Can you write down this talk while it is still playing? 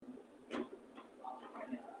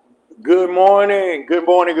Good morning,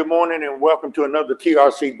 and welcome to another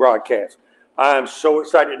TRC broadcast. I'm so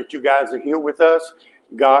excited that you guys are here with us.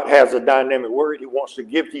 God has a dynamic word He wants to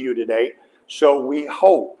give to you today. So we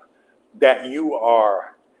hope that you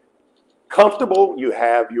are comfortable, you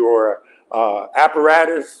have your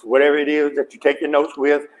apparatus, whatever it is that you take your notes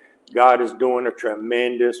with. God is doing a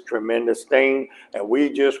tremendous, tremendous thing, and we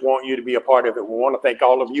just want you to be a part of it. We want to thank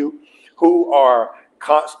all of you who are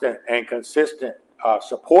constant and consistent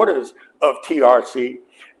supporters of TRC,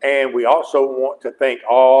 and we also want to thank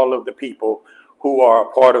all of the people who are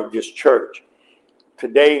a part of this church.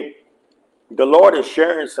 Today, the Lord is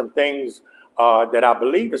sharing some things that I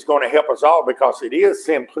believe is going to help us all because it is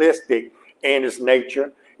simplistic in its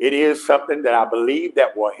nature. It is something that I believe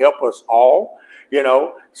that will help us all,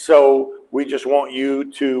 so we just want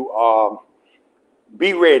you to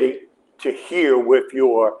be ready to hear with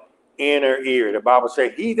your inner ear. The Bible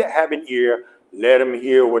says, he that have an ear, let him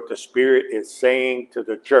hear what the Spirit is saying to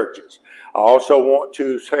the churches. I also want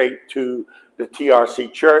to say to the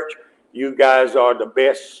TRC church, you guys are the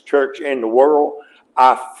best church in the world.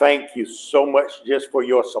 I thank you so much just for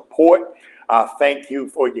your support. I thank you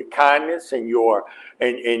for your kindness and your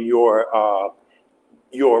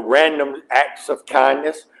random acts of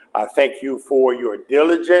kindness. I thank you for your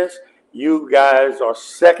diligence. You guys are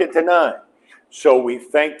second to none. So we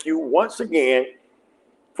thank you once again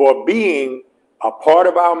for being a part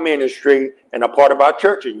of our ministry and a part of our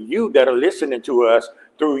church. And you that are listening to us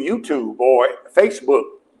through YouTube or Facebook,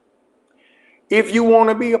 if you want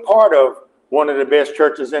to be a part of one of the best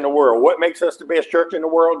churches in the world, what makes us the best church in the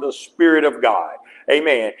world? The Spirit of God.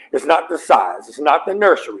 Amen. It's not the size. It's not the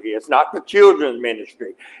nursery. It's not the children's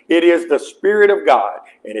ministry. It is the Spirit of God.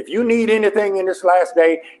 And if you need anything in this last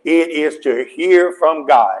day, it is to hear from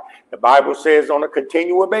God. The Bible says on a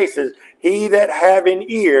continual basis, he that have an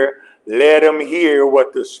ear, let him hear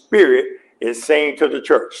what the Spirit is saying to the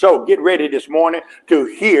church. So get ready this morning to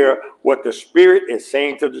hear what the Spirit is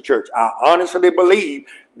saying to the church. I honestly believe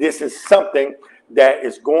this is something that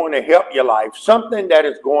is going to help your life, something that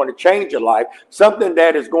is going to change your life, something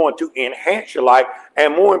that is going to enhance your life,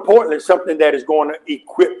 and more importantly, something that is going to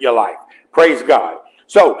equip your life. Praise God.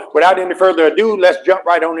 So without any further ado, let's jump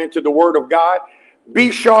right on into the Word of God. Be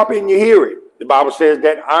sharp in your hearing. The Bible says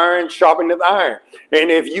that iron sharpeneth iron.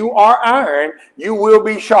 And if you are iron, you will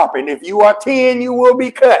be sharpened. If you are tin, you will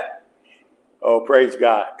be cut. Oh, praise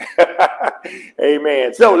God.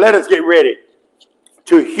 Amen. So let us get ready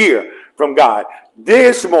to hear from God.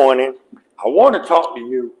 This morning, I want to talk to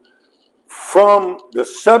you from the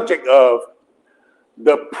subject of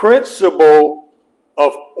the principle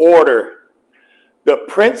of order. The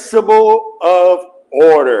principle of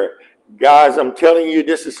order. Guys, I'm telling you,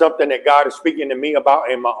 this is something that God is speaking to me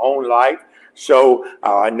about in my own life. So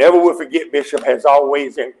I never will forget, Bishop has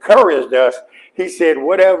always encouraged us. He said,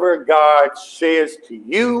 whatever God says to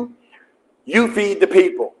you, you feed the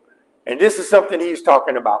people. And this is something he's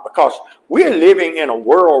talking about because we're living in a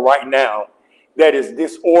world right now that is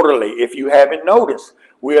disorderly. If you haven't noticed,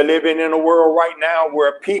 we're living in a world right now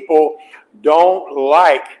where people don't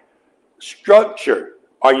like structure.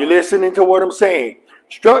 Are you listening to what I'm saying?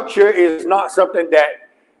 Structure is not something that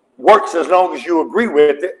works as long as you agree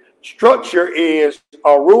with it. Structure is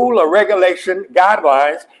a rule, a regulation,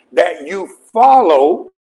 guidelines that you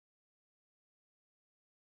follow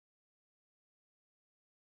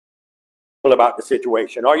about the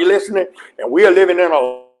situation. Are you listening? And we are living in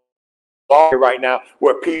a law right now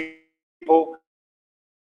where people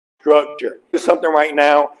structure. There's something right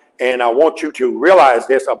now, and I want you to realize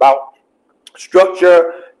this about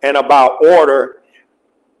structure and about order.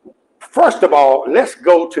 First of all, let's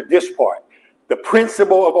go to this part, the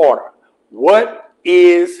principle of order. What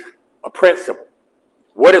is a principle?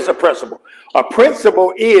 What is a principle? A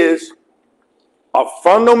principle is a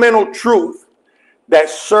fundamental truth that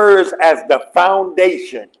serves as the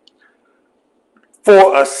foundation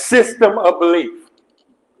for a system of belief.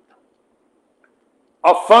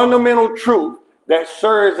 A fundamental truth that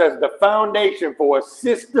serves as the foundation for a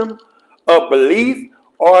system of belief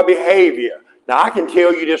or behavior. Now, I can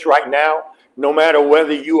tell you this right now, no matter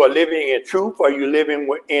whether you are living in truth or you're living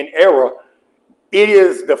in error, it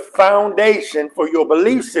is the foundation for your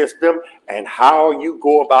belief system and how you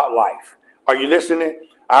go about life. Are you listening?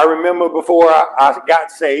 I remember before I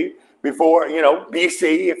got saved, before,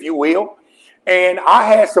 BC, if you will, and I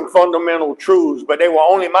had some fundamental truths, but they were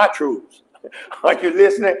only my truths. Are you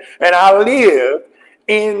listening? And I lived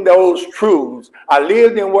in those truths. I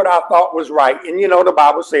lived in what I thought was right. And the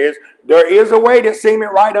Bible says there is a way that seemeth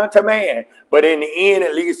right unto man, but in the end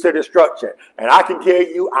it leads to destruction. And I can tell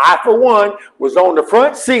you, I for one was on the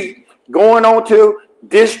front seat going on to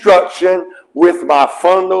destruction with my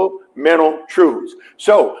fundamental truths.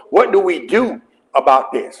 So what do we do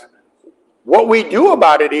about this? What we do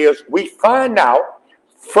about it is we find out,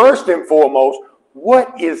 first and foremost,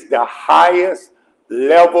 what is the highest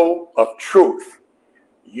level of truth.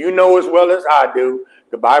 You know as well as I do,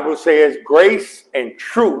 the Bible says grace and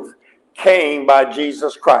truth came by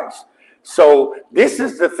Jesus Christ. So this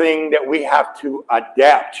is the thing that we have to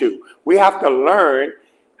adapt to. We have to learn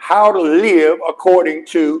how to live according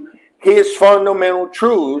to his fundamental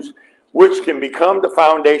truths, which can become the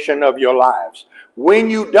foundation of your lives. When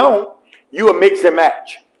you don't, you will mix and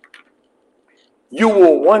match. You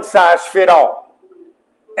will one size fit all.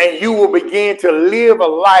 And you will begin to live a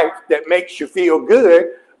life that makes you feel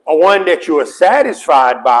good, or one that you are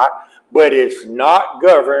satisfied by, but it's not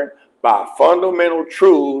governed by fundamental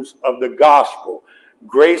truths of the gospel.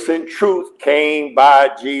 Grace and truth came by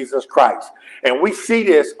Jesus Christ. And we see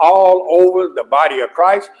this all over the body of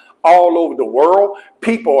Christ, all over the world.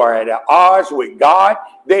 People are at odds with God.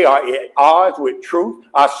 They are at odds with truth.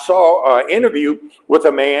 I saw an interview with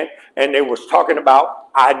a man, and they was talking about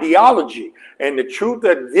ideology. And the truth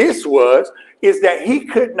of this is that he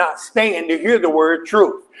could not stand to hear the word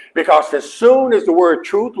truth. Because as soon as the word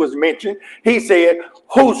truth was mentioned, he said,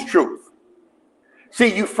 whose truth?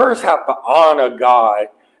 See, you first have to honor God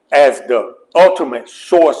as the ultimate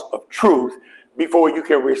source of truth before you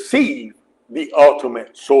can receive the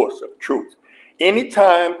ultimate source of truth.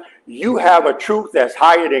 Anytime you have a truth that's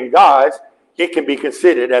higher than God's, it can be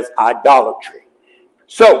considered as idolatry.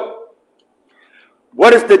 So,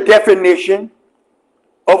 what is the definition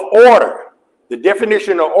of order? The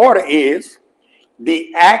definition of order is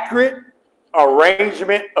the accurate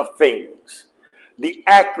arrangement of things. The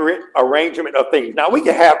accurate arrangement of things. Now, we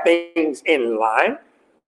can have things in line,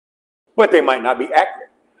 but they might not be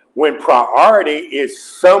accurate. When priority is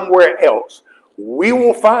somewhere else, we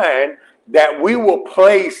will find that we will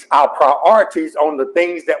place our priorities on the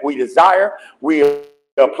things that we desire. We'll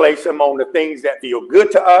place them on the things that feel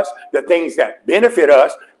good to us, the things that benefit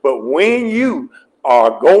us. But when you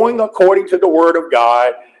are going according to the word of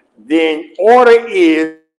God, then order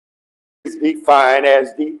is defined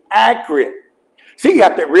as the accurate. See, you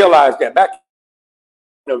have to realize that back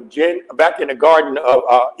in the Garden of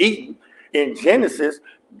Eden, in Genesis,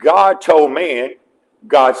 God told man,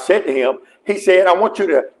 God said to him, he said, I want you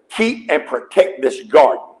to keep and protect this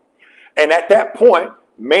garden. And at that point,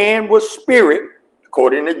 man was spirit,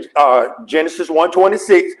 according to Genesis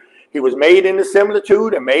 1:26. He was made in the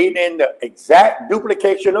similitude and made in the exact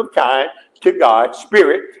duplication of kind to God's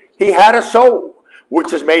spirit. He had a soul,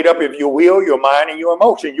 which is made up of your will, your mind, and your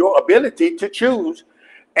emotion, your ability to choose,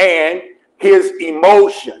 and his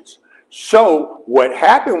emotions. So what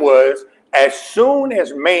happened was, as soon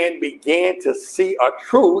as man began to see a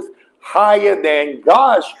truth higher than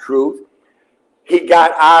God's truth, he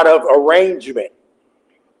got out of arrangement.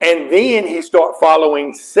 And then he started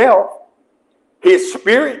following self. His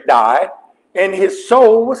spirit died and his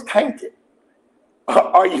soul was tainted.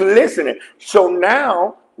 Are you listening? So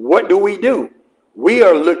now what do? We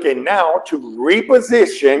are looking now to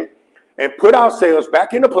reposition and put ourselves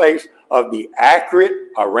back in the place of the accurate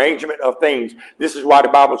arrangement of things. This is why the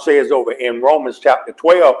Bible says over in Romans chapter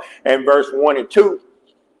 12 and verse 1 and 2,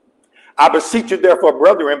 I beseech you therefore,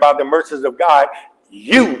 brethren, by the mercies of God,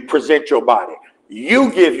 you present your body.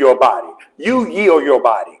 You give your body. You yield your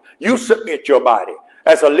body. You submit your body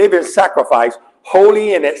as a living sacrifice,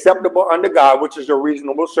 holy and acceptable unto God, which is a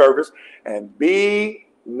reasonable service, and be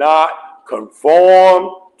not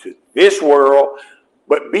conformed to this world,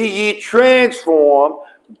 but be ye transformed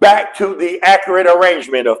back to the accurate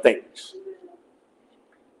arrangement of things.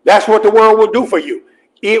 That's what the world will do for you.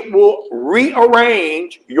 It will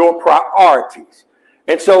rearrange your priorities.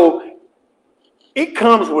 And so it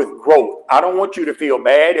comes with growth. I don't want you to feel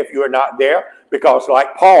bad if you're not there, because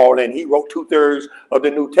like Paul, and he wrote 2/3 of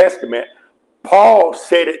the New Testament, Paul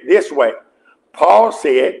said it this way. Paul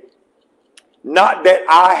said, not that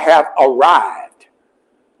I have arrived.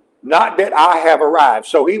 Not that I have arrived.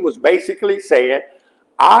 So he was basically saying,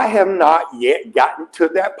 I have not yet gotten to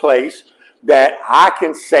that place that I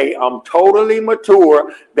can say I'm totally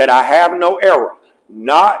mature, that I have no error.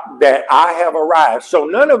 Not that I have arrived. So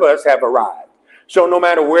none of us have arrived. So no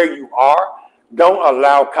matter where you are, don't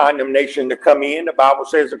allow condemnation to come in. The Bible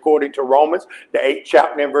says, according to Romans, the 8th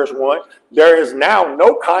chapter and verse 1, there is now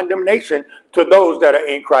no condemnation to those that are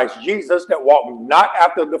in Christ Jesus, that walk not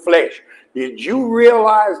after the flesh. Did you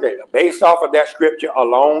realize that based off of that scripture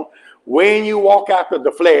alone, when you walk after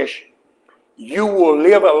the flesh, you will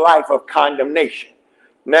live a life of condemnation?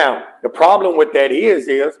 Now, the problem with that is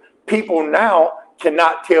people now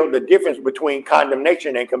cannot tell the difference between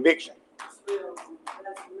condemnation and conviction.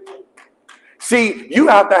 See, you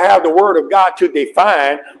have to have the word of God to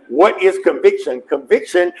define what is conviction.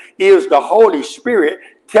 Conviction is the Holy Spirit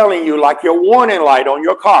telling you, like your warning light on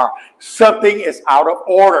your car, something is out of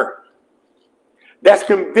order. That's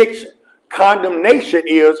conviction. Condemnation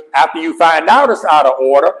is after you find out it's out of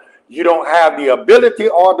order, you don't have the ability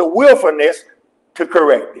or the willfulness to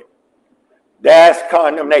correct it. That's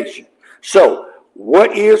condemnation. So,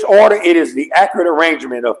 what is order? It is the accurate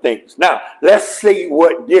arrangement of things. Now, let's see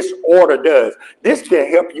what disorder does. This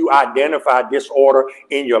can help you identify disorder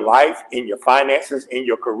in your life, in your finances, in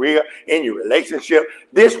your career, in your relationship.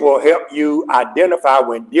 This will help you identify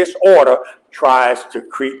when disorder tries to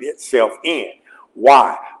creep itself in.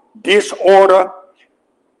 Why? Disorder,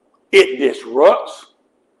 it disrupts,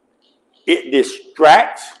 it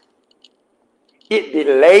distracts, it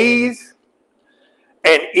delays,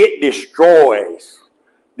 and it destroys.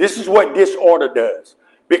 This is what disorder does.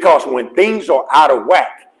 Because when things are out of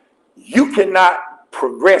whack, you cannot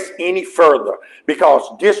progress any further. Because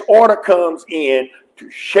disorder comes in to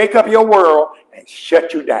shake up your world and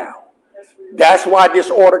shut you down. That's why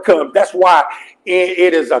disorder comes. That's why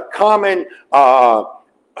it is a common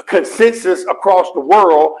consensus across the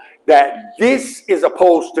world that this is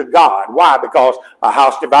opposed to God. Why? Because a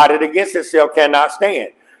house divided against itself cannot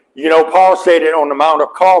stand. You know, Paul said it on the Mount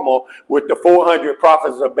of Carmel with the 400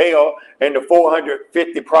 prophets of Baal and the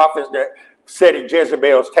 450 prophets that sat at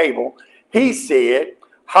Jezebel's table. He said,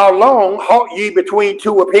 how long halt ye between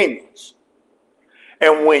two opinions?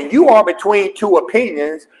 And when you are between two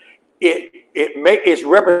opinions, it's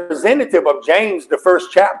representative of James, the first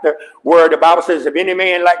chapter, where the Bible says, if any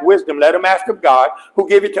man lack wisdom, let him ask of God, who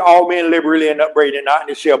give it to all men liberally and upbraiding not, and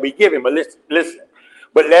it shall be given. But listen.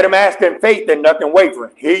 But let him ask in faith and nothing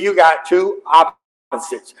wavering. Here you got two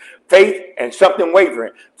opposites, faith and something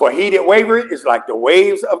wavering. For he that wavereth is like the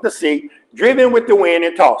waves of the sea, driven with the wind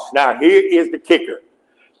and tossed. Now here is the kicker.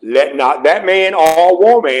 Let not that man or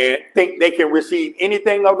woman think they can receive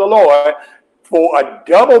anything of the Lord, for a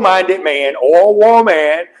double-minded man or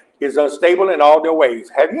woman is unstable in all their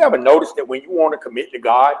ways. Have you ever noticed that when you want to commit to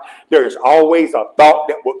God, there is always a thought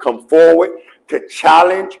that will come forward to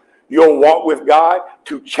challenge your walk with God,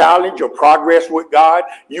 to challenge your progress with God?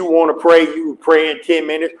 You want to pray, you pray in 10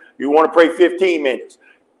 minutes. You want to pray 15 minutes.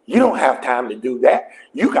 You don't have time to do that.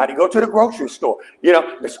 You got to go to the grocery store. You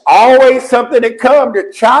know, there's always something that comes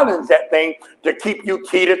to challenge that thing, to keep you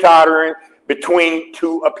teeter-tottering between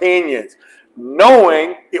two opinions,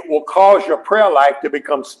 knowing it will cause your prayer life to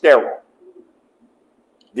become sterile.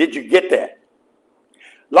 Did you get that?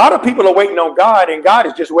 A lot of people are waiting on God, and God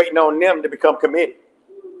is just waiting on them to become committed.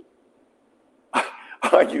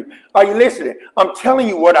 Are you listening? I'm telling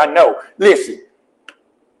you what I know. Listen,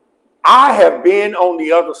 I have been on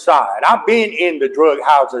the other side. I've been in the drug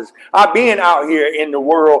houses. I've been out here in the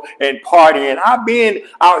world and partying. I've been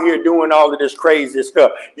out here doing all of this crazy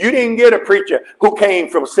stuff. You didn't get a preacher who came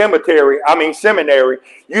from seminary.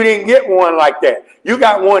 You didn't get one like that. You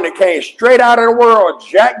got one that came straight out of the world,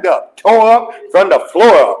 jacked up, tore up from the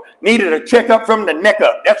floor up, needed a checkup from the neck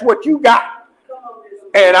up. That's what you got.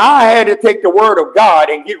 And I had to take the word of God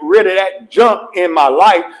and get rid of that junk in my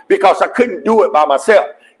life because I couldn't do it by myself.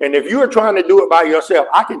 And if you're trying to do it by yourself,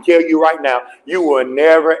 I can tell you right now, you will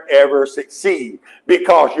never, ever succeed,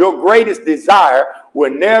 because your greatest desire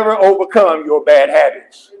will never overcome your bad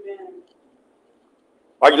habits. Amen.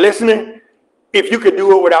 Are you listening? If you could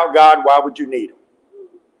do it without God, why would you need him?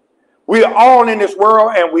 We are all in this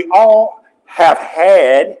world, and we all have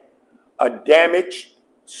had a damaged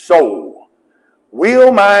soul.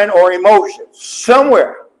 Will, mind, or emotion.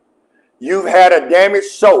 Somewhere you've had a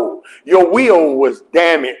damaged soul. Your will was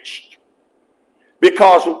damaged.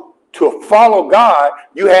 Because to follow God,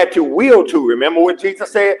 you had to will to. Remember what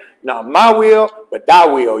Jesus said? Not my will, but thy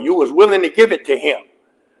will. You was willing to give it to him.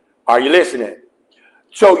 Are you listening?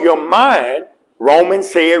 So your mind,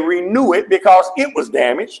 Romans said, renew it, because it was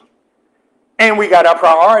damaged. And we got our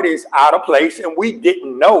priorities out of place, and we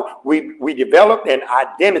didn't know. We developed an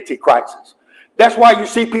identity crisis. That's why you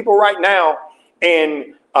see people right now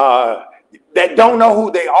and that don't know who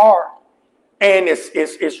they are. And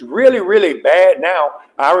it's really, really bad now.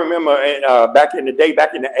 I remember back in the day,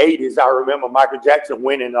 back in the 80s, I remember Michael Jackson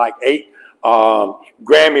winning like 8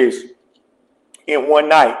 Grammys in one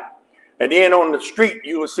night. And then on the street,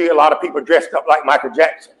 you will see a lot of people dressed up like Michael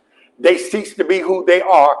Jackson. They ceased to be who they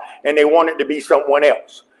are, and they wanted to be someone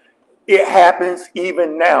else. It happens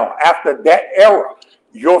even now. After that era,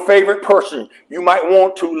 your favorite person, you might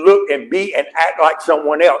want to look and be and act like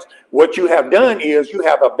someone else. What you have done is you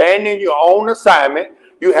have abandoned your own assignment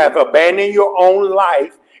You have abandoned your own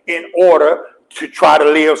life in order to try to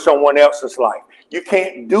live someone else's life. You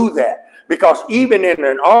can't do that, because even in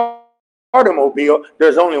an automobile,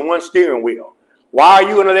 there's only one steering wheel. Why are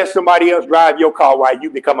you going to let somebody else drive your car while you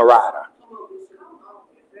become a rider?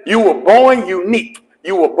 You were born unique.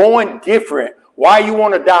 You were born different. Why you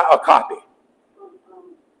want to die a copy?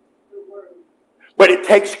 But it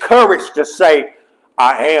takes courage to say,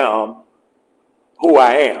 I am who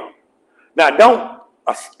I am. Now, don't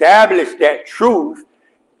establish that truth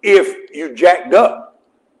if you jacked up.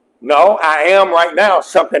 No, I am right now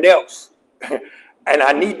something else. And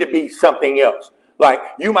I need to be something else. Like,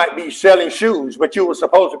 you might be selling shoes, but you were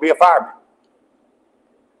supposed to be a fireman.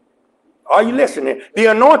 Are you listening? The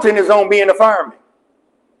anointing is on being a fireman.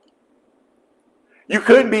 You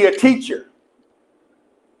could be a teacher,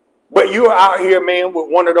 but you're out here, man, with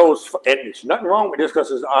one of those, and there's nothing wrong with this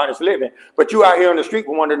because it's honest living, but you're out here on the street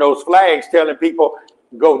with one of those flags telling people,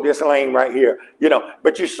 go this lane right here, you know,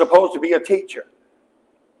 but you're supposed to be a teacher.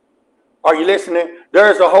 Are you listening?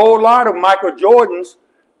 There's a whole lot of Michael Jordans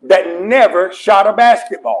that never shot a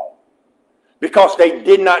basketball because they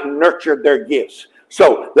did not nurture their gifts.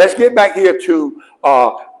 So let's get back here to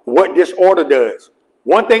what this order does.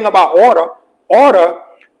 One thing about order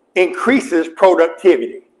increases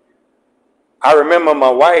productivity. I remember my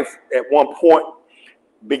wife at one point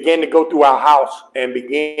began to go through our house and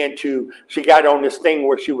she got on this thing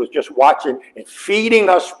where she was just watching and feeding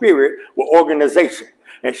her spirit with organization.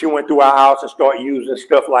 And she went through our house and started using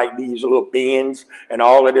stuff like these little bins and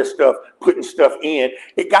all of this stuff, putting stuff in.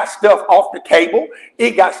 It got stuff off the table.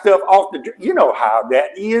 It got stuff off the, you know how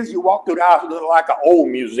that is. You walk through the house, it looks like an old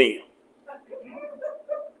museum.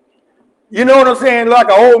 You know what I'm saying? Like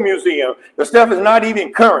an old museum. The stuff is not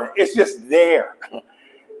even current. It's just there.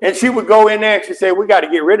 And she would go in there and she said, we got to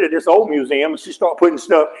get rid of this old museum. And she started putting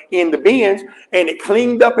stuff in the bins and it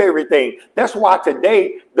cleaned up everything. That's why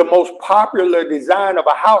today the most popular design of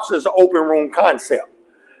a house is an open room concept.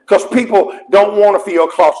 Because people don't want to feel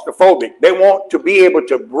claustrophobic. They want to be able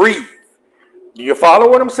to breathe. Do you follow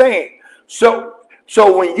what I'm saying? So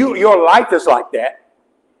when your life is like that,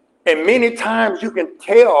 and many times you can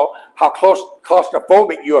tell how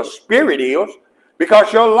claustrophobic your spirit is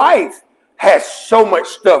because your life has so much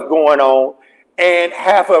stuff going on and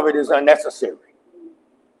half of it is unnecessary.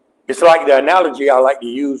 It's like the analogy I like to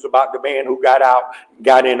use about the man who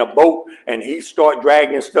got in a boat, and he started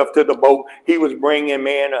dragging stuff to the boat. He was bringing,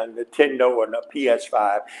 man, a Nintendo and a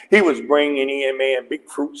PS5. He was bringing in, man, big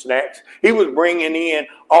fruit snacks. He was bringing in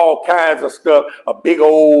all kinds of stuff, a big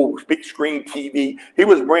screen TV. He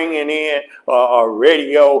was bringing in a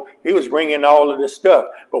radio. He was bringing all of this stuff.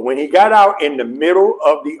 But when he got out in the middle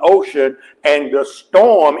of the ocean and the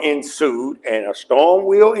storm ensued, and a storm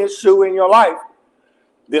will ensue in your life,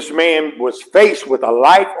 this man was faced with a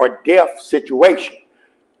life or death situation.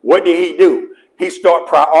 What did he do? He started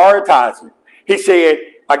prioritizing. He said,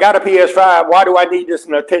 I got a PS5. Why do I need this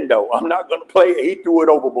Nintendo? I'm not going to play it. He threw it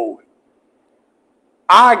overboard.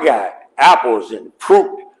 I got apples and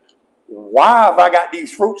fruit. Why have I got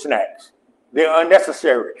these fruit snacks? They're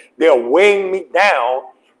unnecessary. They're weighing me down.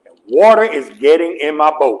 Water is getting in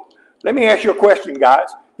my boat. Let me ask you a question, guys.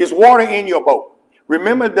 Is water in your boat?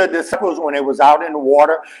 Remember the disciples when they was out in the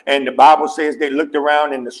water and the Bible says they looked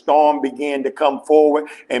around and the storm began to come forward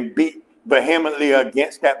and beat vehemently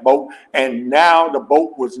against that boat, and now the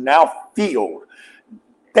boat was now filled.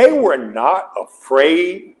 They were not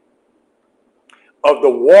afraid of the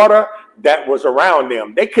water that was around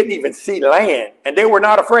them. They couldn't even see land and they were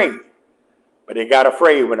not afraid. But they got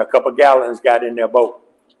afraid when a couple gallons got in their boat.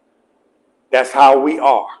 That's how we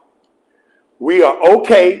are. We are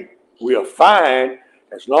okay. We are fine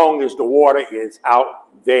as long as the water is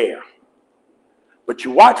out there. But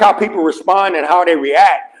you watch how people respond and how they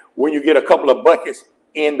react when you get a couple of buckets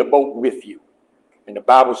in the boat with you. And the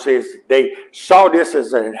Bible says they saw this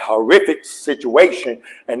as a horrific situation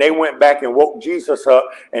and they went back and woke Jesus up.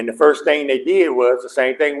 And the first thing they did was the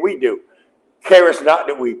same thing we do. Carest not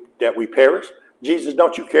that we perish. Jesus,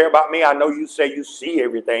 don't you care about me? I know you say you see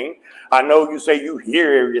everything. I know you say you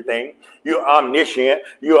hear everything. You're omniscient.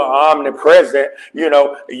 You're omnipresent. You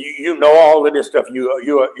know all of this stuff.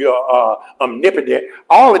 You're omnipotent.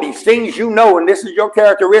 All of these things you know, and this is your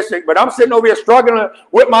characteristic. But I'm sitting over here struggling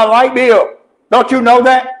with my light bill. Don't you know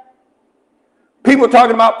that? People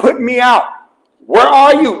talking about putting me out. Where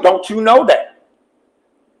are you? Don't you know that?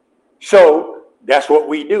 So that's what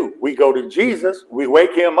we do. We go to Jesus. We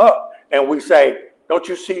wake him up. And we say, don't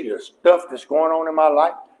you see the stuff that's going on in my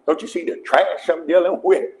life? Don't you see the trash I'm dealing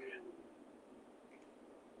with?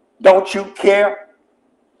 Don't you care?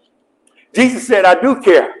 Jesus said, I do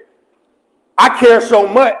care. I care so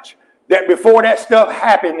much that before that stuff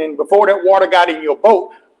happened and before that water got in your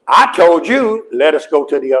boat, I told you, let us go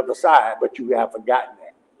to the other side, but you have forgotten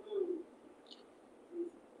that.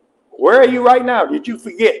 Where are you right now? Did you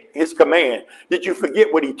forget his command? Did you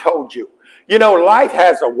forget what he told you? You know, life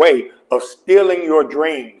has a way of stealing your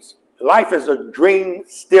dreams. Life is a dream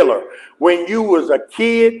stealer. When you was a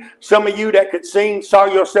kid, some of you that could sing saw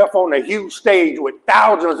yourself on a huge stage with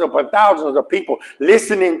thousands upon thousands of people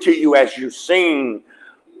listening to you as you sing.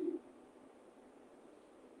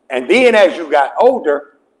 And then as you got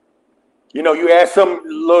older, you know, you ask some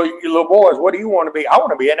little boys, what do you want to be? I want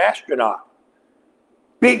to be an astronaut.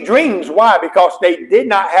 Big dreams. Why? Because they did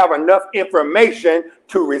not have enough information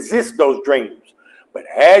to resist those dreams. But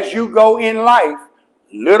as you go in life,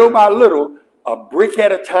 little by little, a brick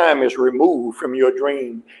at a time is removed from your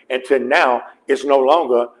dream until now it's no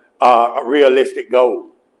longer a realistic goal.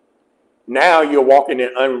 Now you're walking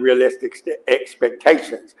in unrealistic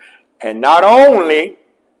expectations. And not only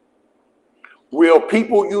will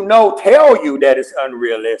people you know tell you that it's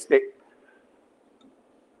unrealistic,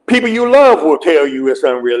 people you love will tell you it's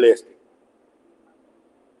unrealistic.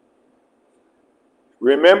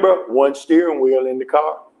 Remember, one steering wheel in the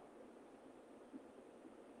car.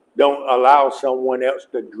 Don't allow someone else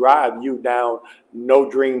to drive you down No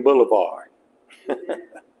Dream Boulevard.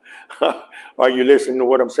 Are you listening to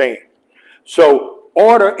what I'm saying? So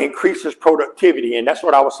order increases productivity, and that's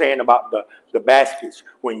what I was saying about the baskets.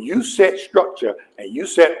 When you set structure and you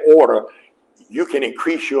set order, you can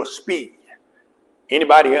increase your speed.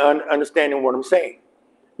 Anybody understanding what I'm saying?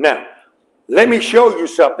 Now, let me show you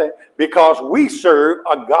something, because we serve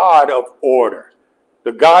a God of order.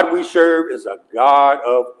 The God we serve is a God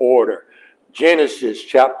of order. Genesis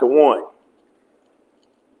chapter 1.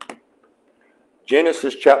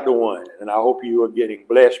 Genesis chapter 1. And I hope you are getting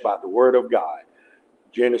blessed by the word of God.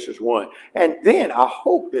 Genesis 1. And then I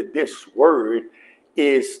hope that this word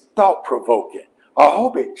is thought-provoking. I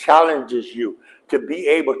hope it challenges you to be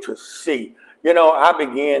able to see. You know, I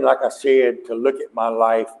began, like I said, to look at my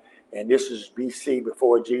life. And this is BC,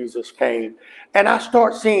 before Jesus came. And I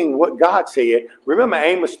start seeing what God said. Remember,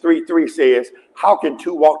 Amos 3:3 says, how can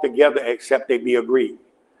two walk together except they be agreed?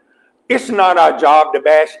 It's not our job to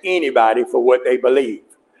bash anybody for what they believe.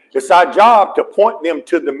 It's our job to point them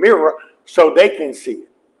to the mirror so they can see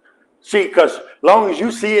it. See, because as long as you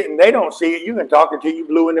see it and they don't see it, you can talk until you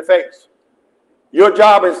blue in the face. Your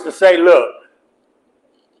job is to say, look,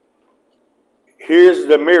 here's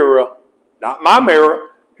the mirror, not my mirror.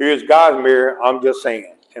 Here's God's mirror. I'm just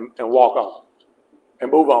saying, and walk on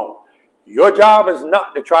and move on. Your job is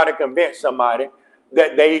not to try to convince somebody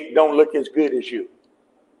that they don't look as good as you.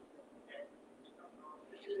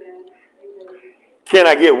 Can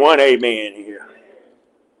I get one amen here?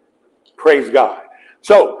 Praise God.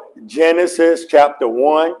 So Genesis chapter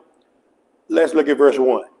 1, let's look at verse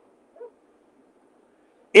 1.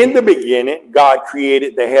 In the beginning, God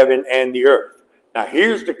created the heaven and the earth. Now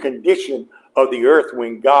here's the condition of the earth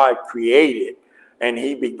when God created, and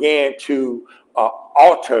he began to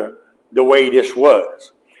alter the way this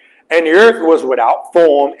was. And the earth was without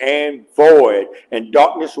form and void, and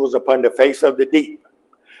darkness was upon the face of the deep.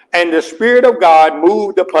 And the Spirit of God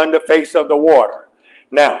moved upon the face of the water.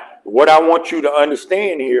 Now, what I want you to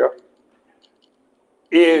understand here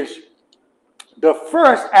is the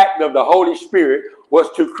first act of the Holy Spirit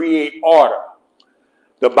was to create order.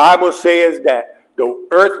 The Bible says that the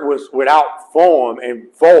earth was without form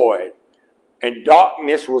and void, and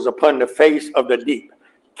darkness was upon the face of the deep.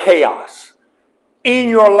 Chaos. In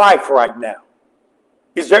your life right now,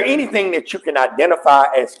 is there anything that you can identify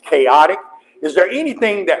as chaotic? Is there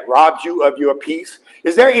anything that robs you of your peace?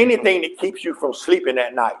 Is there anything that keeps you from sleeping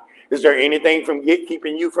at night? Is there anything from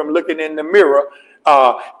keeping you from looking in the mirror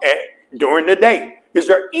during the day? Is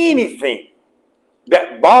there anything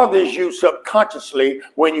that bothers you subconsciously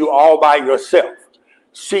when you're all by yourself?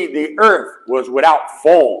 See, the earth was without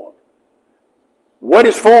form. What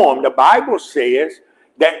is form? The Bible says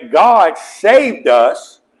that God saved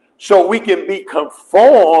us so we can be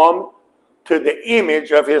conformed to the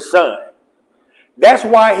image of his Son. That's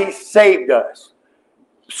why he saved us,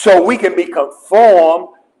 so we can be conformed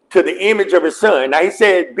to the image of his Son. Now he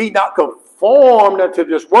said, be not conformed unto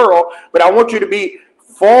this world, but I want you to be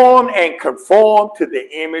formed and conformed to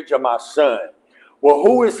the image of my Son. Well,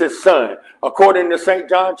 who is his Son? According to St.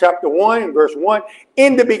 John chapter 1, verse 1,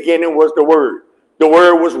 in the beginning was the Word. The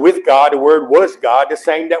Word was with God. The Word was God, the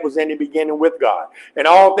same that was in the beginning with God. And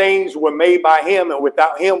all things were made by him, and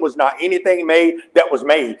without him was not anything made that was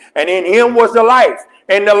made. And in him was the life,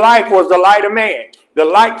 and the life was the light of man. The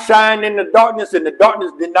light shined in the darkness, and the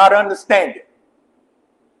darkness did not understand it.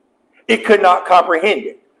 It could not comprehend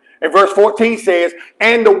it. And verse 14 says,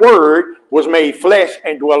 and the Word was made flesh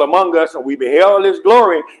and dwelt among us, and we beheld his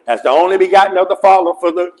glory as the only begotten of the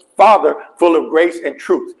Father, full of grace and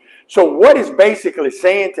truth. So what it's basically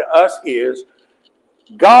saying to us is,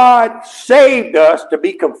 God saved us to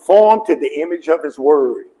be conformed to the image of his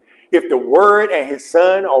Word. If the Word and his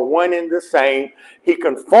Son are one and the same, he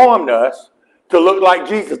conformed us to look like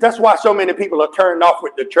Jesus. That's why so many people are turned off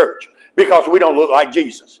with the church, because we don't look like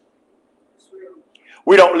Jesus.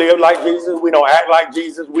 We don't live like Jesus. We don't act like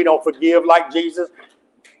Jesus. We don't forgive like Jesus.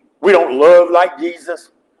 We don't love like Jesus.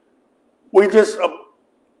 We just,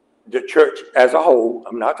 the church as a whole,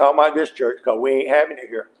 I'm not talking about this church because we ain't having it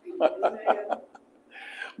here.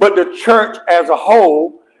 But the church as a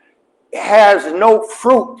whole has no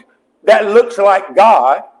fruit that looks like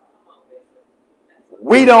God.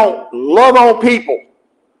 We don't love on people.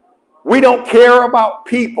 We don't care about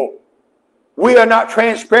people. We are not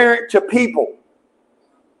transparent to people.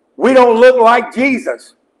 We don't look like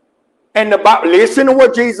Jesus. And the Bible, listen to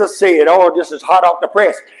what Jesus said. Oh, this is hot off the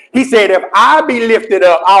press. He said, if I be lifted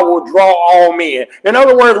up, I will draw all men. In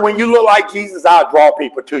other words, when you look like Jesus, I'll draw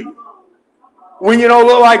people to you. When you don't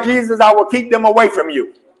look like Jesus, I will keep them away from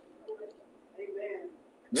you. Amen.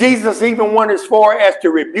 Jesus even went as far as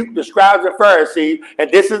to rebuke the scribes and Pharisees,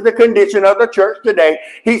 and this is the condition of the church today.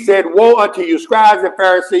 He said, woe unto you, scribes and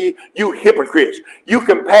Pharisees, you hypocrites. You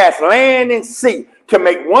can pass land and sea to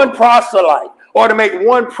make one proselyte or to make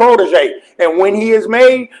one protege. And when he is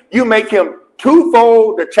made, you make him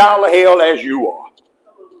twofold the child of hell as you are.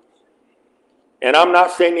 And I'm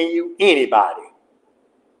not sending you anybody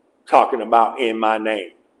talking about in my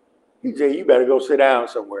name. He said, you better go sit down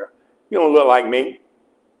somewhere. You don't look like me.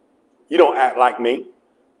 You don't act like me.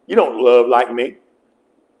 You don't love like me.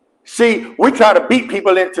 See, we try to beat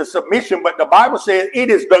people into submission, but the Bible says it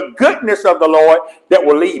is the goodness of the Lord that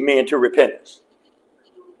will lead men to repentance.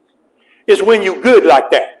 It's when you good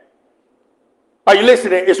like that. Are you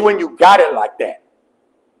listening? It's when you got it like that.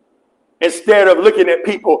 Instead of looking at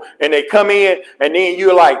people and they come in and then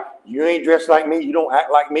you're like, you ain't dressed like me. You don't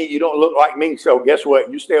act like me. You don't look like me. So guess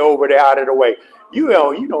what? You stay over there out of the way. You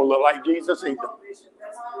don't look like Jesus either.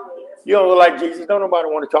 You don't look like Jesus. Don't nobody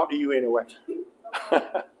want to talk to you anyway.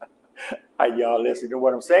 Are y'all listening to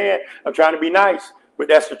what I'm saying? I'm trying to be nice, but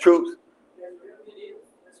that's the truth.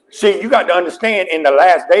 See, you got to understand, in the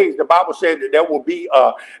last days, the Bible said that there will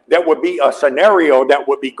be a scenario that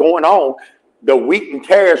would be going on. The wheat and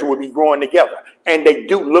tares will be growing together, and they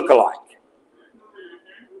do look alike.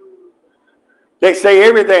 They say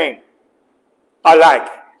everything alike.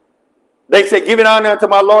 They say, give it honor unto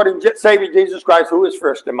my Lord and Savior Jesus Christ, who is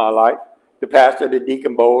first in my life. The pastor, the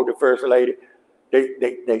deacon bowl, the first lady.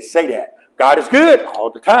 They say that. God is good all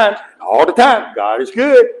the time. All the time. God is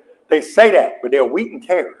good. They say that, but they're wheat and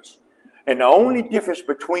tares. And the only difference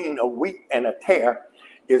between a wheat and a tare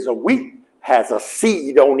is a wheat has a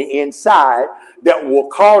seed on the inside that will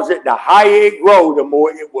cause it, the higher it grows, the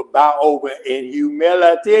more it will bow over in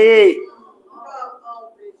humility.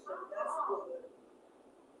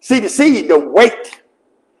 See, the seed, the weight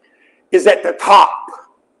is at the top.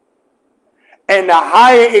 And the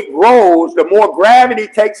higher it grows, the more gravity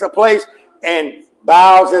takes a place and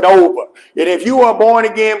bows it over. And if you are a born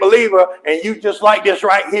again believer and you just like this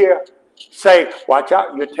right here, say, watch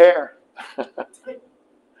out, you're tare.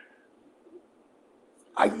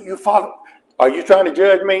 Are you trying to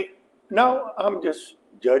judge me? No, I'm just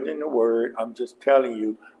judging the word. I'm just telling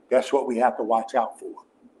you that's what we have to watch out for.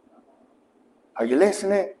 Are you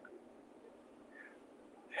listening?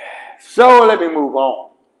 So let me move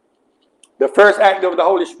on. The first act of the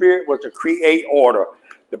Holy Spirit was to create order.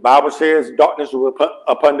 The Bible says darkness was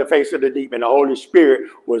upon the face of the deep, and the Holy Spirit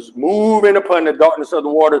was moving upon the darkness of the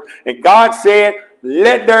waters. And God said,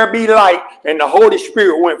 let there be light. And the Holy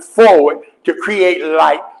Spirit went forward to create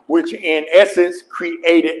light, which in essence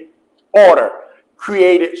created order,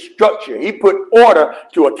 created structure. He put order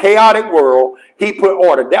to a chaotic world. He put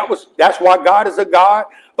order. That's why God is a God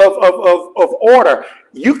of order.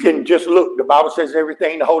 You can just look. The Bible says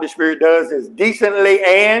everything the Holy Spirit does is decently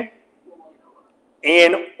and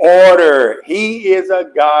in order. He is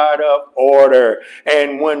a God of order.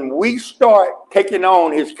 And when we start taking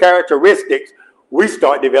on his characteristics, we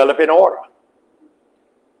start developing order.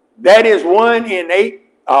 That is one innate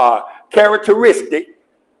characteristic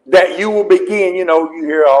that you will begin. You know, you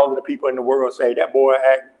hear all of the people in the world say that boy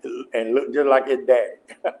act and look just like his dad.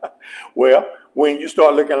 Well, when you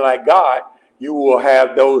start looking like God, you will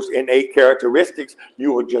have those innate characteristics.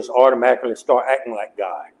 You will just automatically start acting like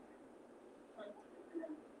God.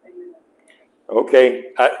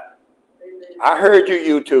 Okay, I heard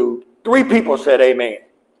you, YouTube. 3 people said amen.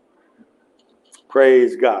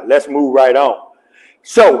 Praise God. Let's move right on.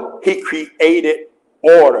 So he created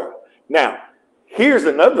order. Now, here's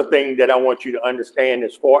another thing that I want you to understand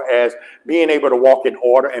as far as being able to walk in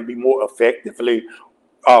order and be more effectively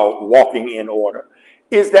walking in order,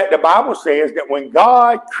 is that the Bible says that when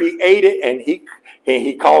God created and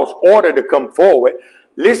he caused order to come forward,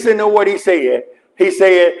 listen to what he said. He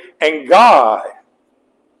said, and God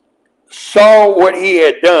saw what he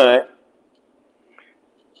had done,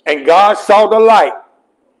 and God saw the light,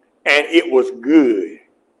 and it was good.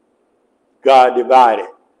 God divided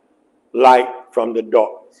light from the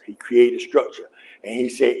darkness. He created structure, and he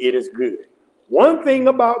said it is good. One thing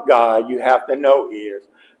about God you have to know is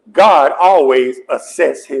God always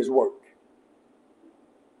assesses his work.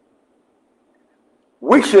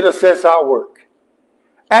 We should assess our work.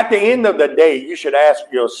 At the end of the day, you should ask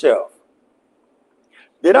yourself,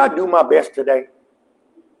 did I do my best today?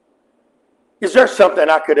 Is there something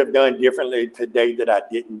I could have done differently today that I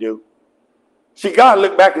didn't do? See, God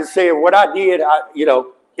looked back and said, what I did,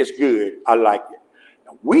 it's good. I like it.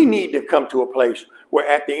 We need to come to a place where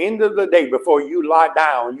at the end of the day, before you lie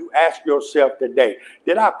down, you ask yourself today,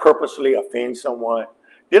 did I purposely offend someone?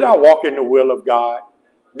 Did I walk in the will of God?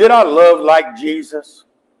 Did I love like Jesus?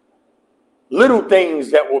 Little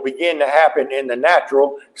things that will begin to happen in the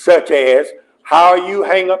natural, such as how you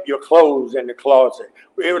hang up your clothes in the closet.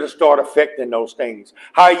 It will start affecting those things.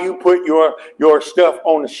 How you put your stuff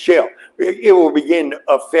on the shelf. It will begin to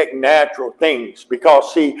affect natural things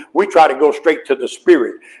because, see, we try to go straight to the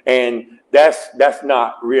spirit, and that's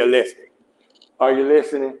not realistic. Are you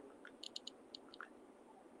listening?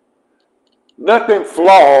 Nothing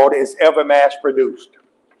flawed is ever mass produced.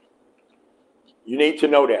 You need to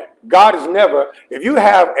know that. God is never, if you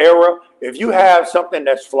have error, if you have something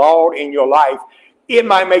that's flawed in your life, it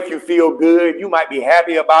might make you feel good. You might be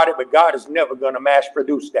happy about it, but God is never going to mass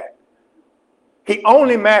produce that. He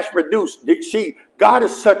only mass produced. See, God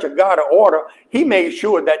is such a God of order. He made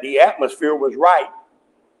sure that the atmosphere was right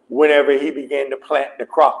whenever he began to plant the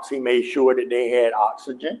crops. He made sure that they had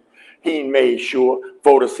oxygen. He made sure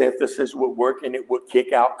photosynthesis would work and it would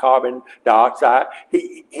kick out carbon dioxide.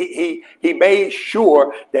 He made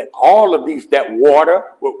sure that all of these, that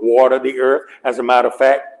water would water the earth. As a matter of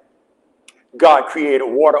fact, God created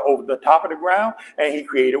water over the top of the ground and he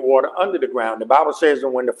created water under the ground. The Bible says that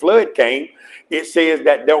when the flood came, it says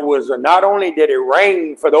that there was not only did it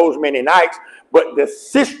rain for those many nights, but the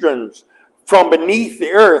cisterns from beneath the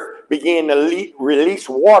earth began to release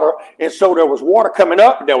water. And so there was water coming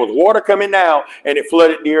up, there was water coming down, and it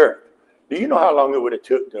flooded the earth. Do you know how long it would have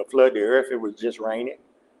took to flood the earth if it was just raining?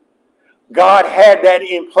 God had that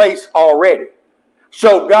in place already.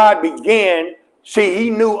 So God began, see, he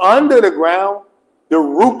knew under the ground, the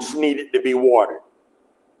roots needed to be watered.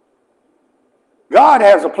 God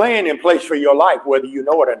has a plan in place for your life, whether you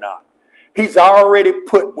know it or not. He's already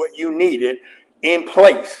put what you needed in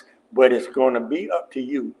place. But it's going to be up to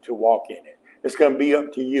you to walk in it. It's going to be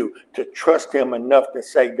up to you to trust him enough to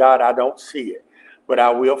say, God, I don't see it, but I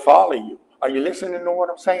will follow you. Are you listening to what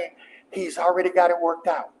I'm saying? He's already got it worked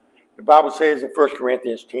out. The Bible says in 1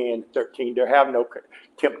 Corinthians 10:13, there have no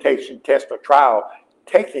temptation, test, or trial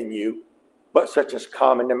taken you, but such as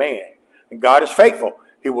common to man. And God is faithful.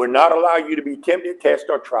 He will not allow you to be tempted, tested,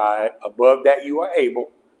 or tried above that you are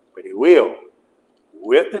able, but he will,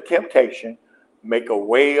 with the temptation, make a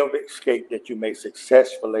way of escape that you may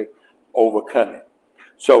successfully overcome it.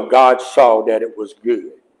 So God saw that it was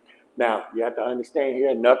good. Now, you have to understand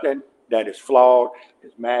here, nothing that is flawed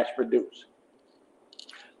is mass produced.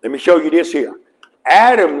 Let me show you this here.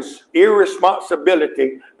 Adam's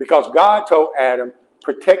irresponsibility, because God told Adam,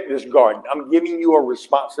 protect this garden. I'm giving you a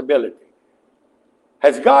responsibility.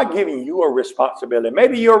 Has God given you a responsibility?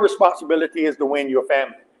 Maybe your responsibility is to win your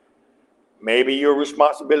family. Maybe your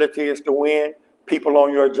responsibility is to win people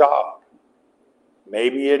on your job.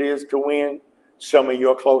 Maybe it is to win some of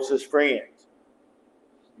your closest friends.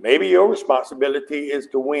 Maybe your responsibility is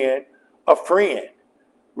to win a friend.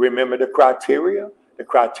 Remember the criteria? The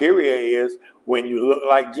criteria is when you look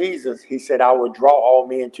like Jesus, he said, I will draw all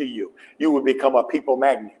men to you. You will become a people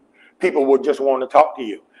magnet. People will just want to talk to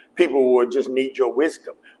you. People will just need your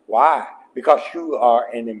wisdom. Why? Because you are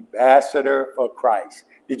an ambassador for Christ.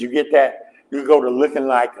 Did you get that? You go to looking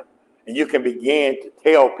like him. And you can begin to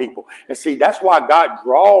tell people. And see, that's why God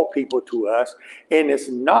draws people to us. And it's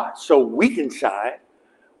not so we can shine,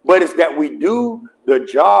 but it's that we do the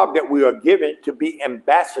job that we are given to be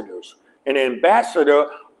ambassadors. An ambassador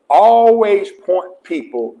always point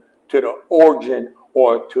people to the origin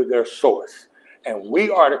or to their source. And we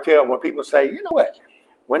are to tell when people say, you know what?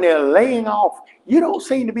 When they're laying off, you don't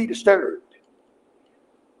seem to be disturbed.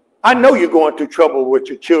 I know you're going through trouble with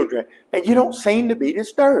your children and you don't seem to be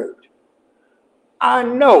disturbed. I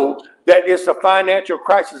know that it's a financial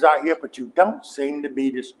crisis out here, but you don't seem to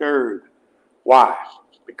be disturbed. Why?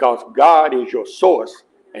 Because God is your source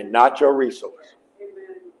and not your resource.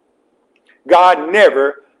 God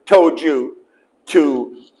never told you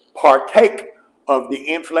to partake of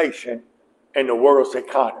the inflation in the world's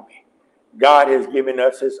economy. God has given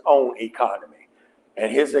us his own economy.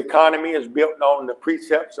 And his economy is built on the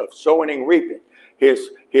precepts of sowing and reaping. His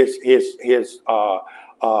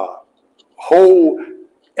whole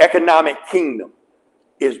economic kingdom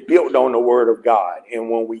is built on the word of God. And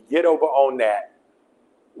when we get over on that,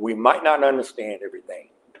 we might not understand everything.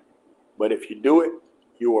 But if you do it,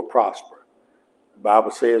 you will prosper. The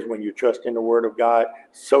Bible says when you trust in the word of God,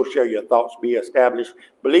 so shall your thoughts be established.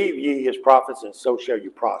 Believe ye his prophets, and so shall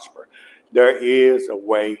you prosper. There is a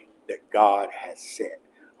way that God has set.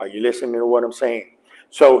 Are you listening to what I'm saying?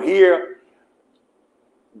 So here,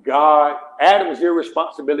 Adam's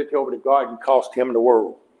irresponsibility over the garden cost him the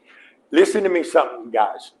world. Listen to me something,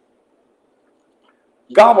 guys.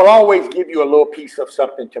 God will always give you a little piece of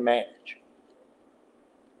something to manage.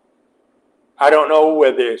 I don't know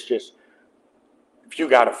whether it's just if you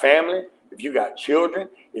got a family, if you got children,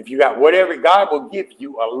 if you got whatever, God will give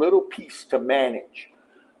you a little piece to manage.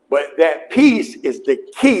 But that piece is the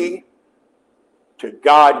key to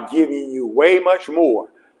God giving you way much more.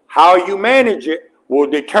 How you manage it will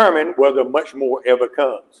determine whether much more ever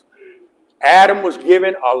comes. Adam was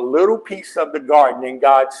given a little piece of the garden, and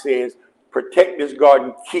God says, protect this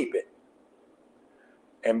garden, keep it.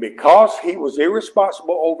 And because he was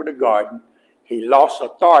irresponsible over the garden, he lost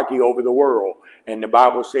authority over the world. And the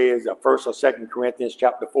Bible says, 1 or 2 Corinthians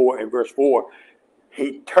chapter 4 and verse 4,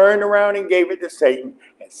 he turned around and gave it to Satan,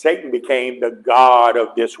 and Satan became the god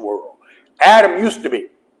of this world. Adam used to be,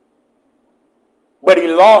 but he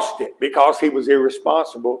lost it because he was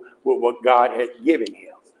irresponsible with what God had given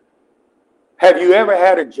him. Have you ever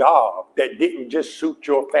had a job that didn't just suit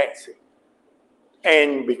your fancy?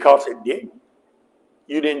 And because it didn't,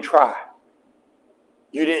 you didn't try.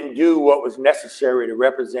 You didn't do what was necessary to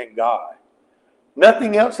represent God.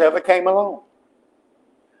 Nothing else ever came along.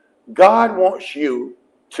 God wants you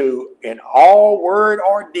to, in all word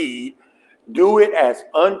or deed, do it as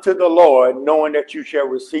unto the Lord, knowing that you shall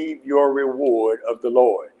receive your reward of the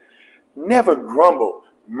Lord. Never grumble,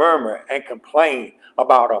 murmur, and complain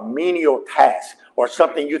about a menial task or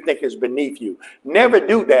something you think is beneath you. Never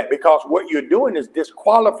do that, because what you're doing is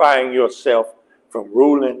disqualifying yourself from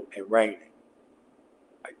ruling and reigning.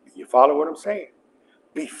 You follow what I'm saying?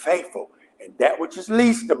 Be faithful in that which is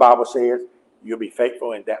least, the Bible says. You'll be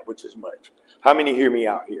faithful in that which is much. How many hear me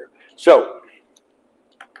out here? So,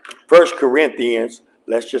 1 Corinthians,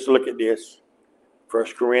 let's just look at this. 1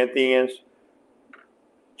 Corinthians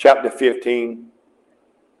chapter 15,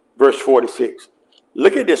 verse 46.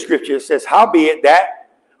 Look at this scripture. It says, howbeit that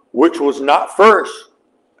which was not first,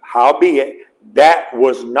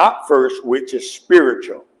 which is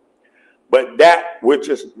spiritual, but that which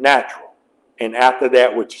is natural, and after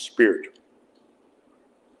that which is spiritual.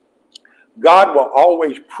 God will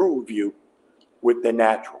always prove you with the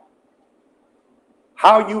natural.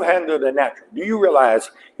 How you handle the natural. Do you realize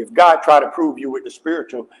if God tried to prove you with the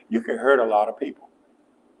spiritual, you can hurt a lot of people?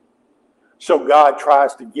 So God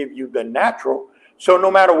tries to give you the natural. So no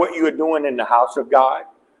matter what you are doing in the house of God,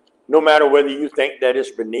 no matter whether you think that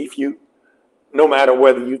it's beneath you, no matter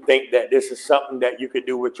whether you think that this is something that you could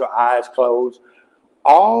do with your eyes closed,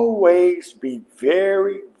 always be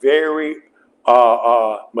very, very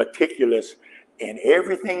meticulous in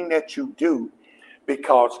everything that you do,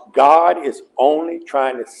 because God is only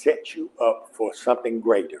trying to set you up for something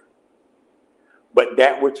greater. But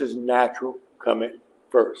that which is natural cometh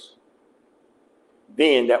first,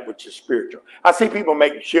 then that which is spiritual. I see people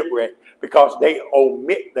make shipwreck because they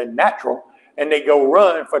omit the natural and they go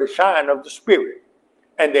run for the shine of the spirit,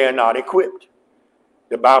 and they are not equipped.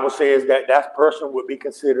 The Bible says that that person would be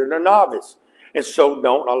considered a novice. And so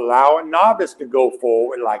don't allow a novice to go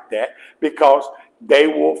forward like that, because they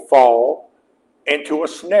will fall into a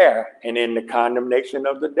snare and in the condemnation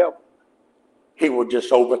of the devil. He will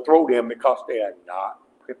just overthrow them because they are not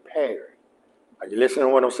prepared. Are you listening to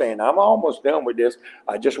what I'm saying? I'm almost done with this.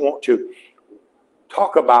 I just want to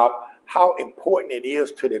talk about how important it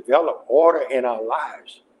is to develop order in our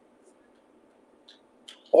lives.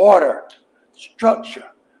 Order, structure.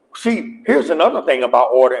 See, here's another thing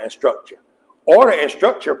about order and structure. Order and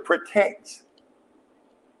structure protects.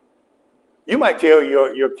 You might tell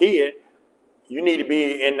your kid, you need to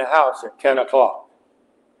be in the house at 10 o'clock.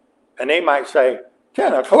 And they might say,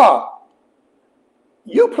 10 o'clock?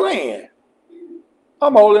 You playing.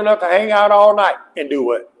 I'm old enough to hang out all night and do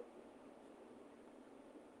what?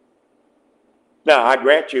 Now, I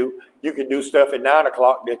grant you, you can do stuff at 9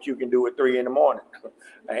 o'clock that you can do at 3 in the morning.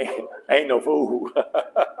 I ain't no fool.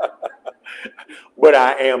 But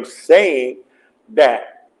I am saying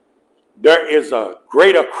that there is a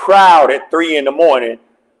greater crowd at 3 in the morning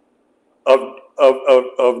of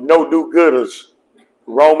no do-gooders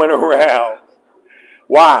roaming around.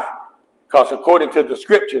 Why? Because according to the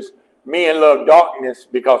scriptures, men love darkness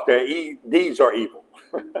because their deeds are evil.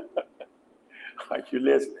 Are you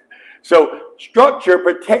listening? So structure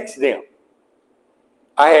protects them.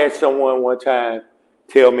 I had someone one time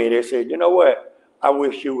tell me, they said, you know what? I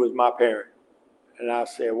wish you was my parent. And I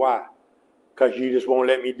said, why? Because you just won't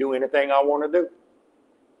let me do anything I want to do.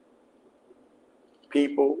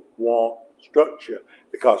 People want structure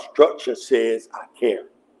because structure says I care.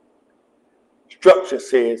 Structure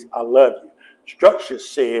says I love you. Structure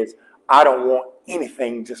says I don't want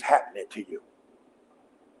anything just happening to you.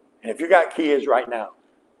 And if you got kids right now,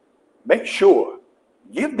 make sure,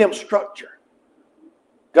 give them structure.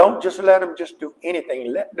 Don't just let them just do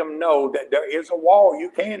anything. Let them know that there is a wall you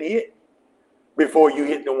can hit before you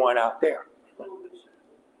hit the one out there.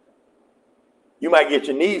 You might get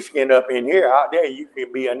your knees skinned up in here. Out there, you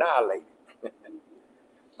can be annihilated.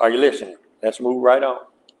 Are you listening? Let's move right on.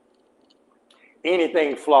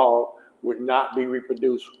 Anything flawed would not be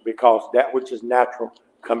reproduced because that which is natural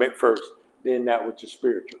come at first, then that which is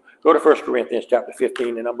spiritual. Go to 1 Corinthians chapter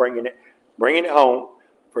 15, and I'm bringing it home.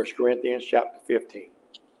 1 Corinthians chapter 15.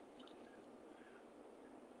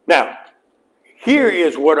 Now, here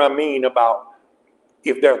is what I mean about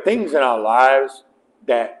if there are things in our lives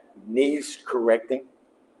that needs correcting,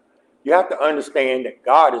 you have to understand that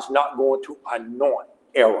God is not going to anoint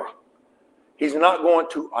error. He's not going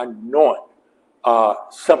to anoint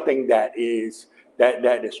something that is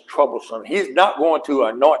troublesome. He's not going to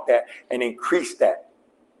anoint that and increase that.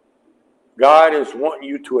 God is wanting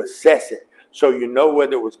you to assess it so you know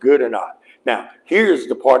whether it was good or not. Now, here's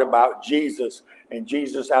the part about Jesus and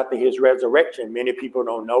Jesus after his resurrection. Many people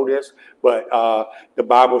don't know this, but the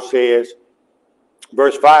Bible says,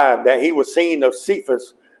 verse 5, that he was seen of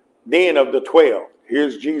Cephas, then of the 12.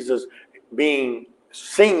 Here's Jesus being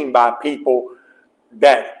seen by people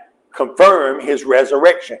that confirm his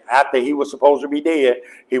resurrection. After he was supposed to be dead,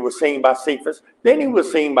 he was seen by Cephas, then he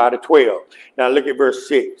was seen by the 12. Now look at verse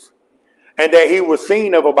 6. And that he was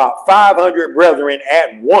seen of about 500 brethren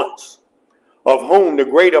at once, of whom the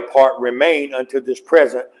greater part remain unto this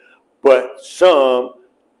present, but some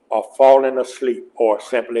are fallen asleep, or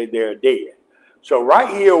simply they're dead. So right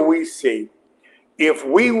here we see, if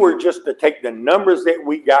we were just to take the numbers that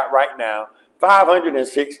we got right now,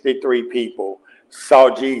 563 people saw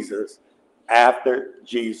Jesus after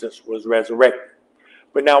Jesus was resurrected.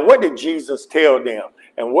 But now what did Jesus tell them?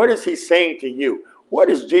 And what is he saying to you? What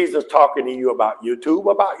is Jesus talking to you about, YouTube?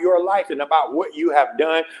 About your life and about what you have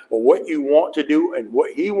done or what you want to do and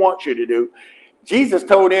what he wants you to do. Jesus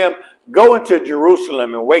told them, go into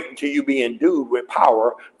Jerusalem and wait until you be endued with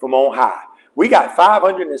power from on high. We got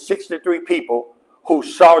 563 people who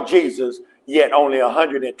saw Jesus, yet only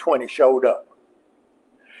 120 showed up.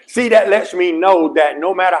 See, that lets me know that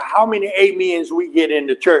no matter how many amens we get in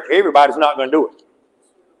the church, everybody's not going to do it.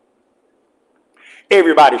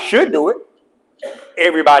 Everybody should do it.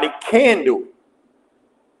 Everybody can do it.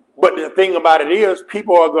 But the thing about it is,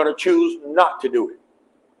 people are going to choose not to do it.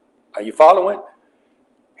 Are you following?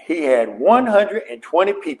 He had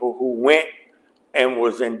 120 people who went and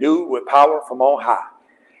was endued with power from on high.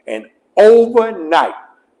 And overnight,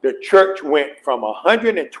 the church went from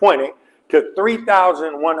 120 to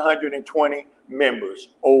 3,120 members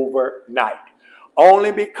overnight.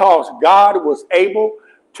 Only because God was able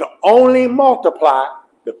to only multiply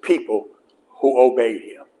the people who obeyed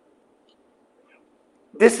him.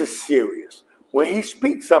 This is serious. When he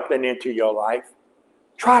speaks something into your life,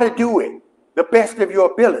 try to do it the best of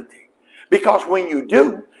your ability. Because when you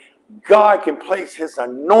do, God can place his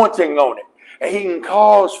anointing on it. And he can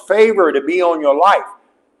cause favor to be on your life.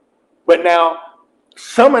 But now,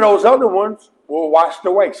 some of those other ones were washed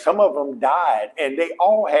away. Some of them died. And they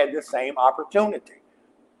all had the same opportunity.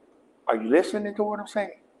 Are you listening to what I'm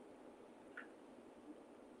saying?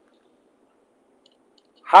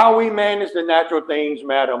 How we manage the natural things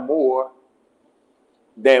matter more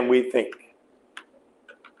than we think.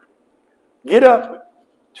 Get up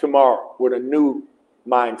tomorrow with a new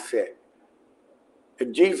mindset.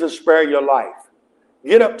 If Jesus spare your life,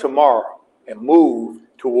 get up tomorrow and move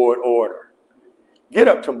toward order. Get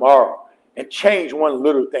up tomorrow and change one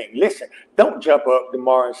little thing. Listen, don't jump up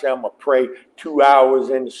tomorrow and say, I'm going to pray 2 hours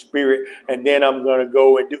in the spirit, and then I'm going to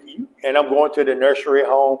go and do, and I'm going to the nursery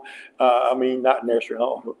home. Not nursery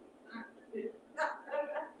home.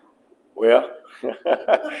 Well,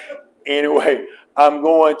 anyway, I'm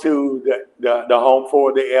going to the home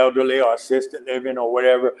for the elderly or assisted living or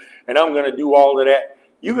whatever, and I'm going to do all of that.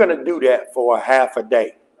 You're going to do that for a half a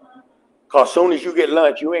day. Because as soon as you get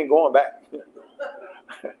lunch, you ain't going back.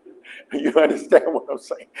 You understand what I'm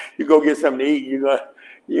saying? You go get something to eat,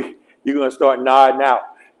 you're gonna start nodding out.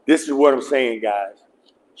 This is what I'm saying, guys.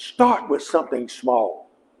 Start with something small.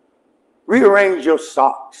 Rearrange your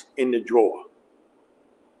socks in the drawer.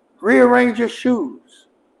 Rearrange your shoes.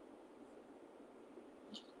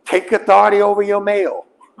 Take authority over your mail.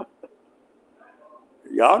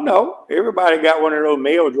 Y'all know, everybody got one of those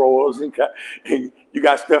mail drawers, and you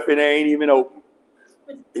got stuff in there ain't even open.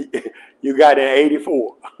 You got an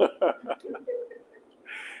 84.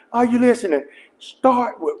 Are you listening?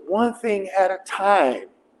 Start with one thing at a time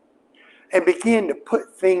and begin to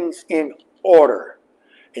put things in order.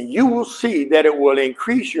 And you will see that it will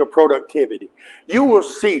increase your productivity. You will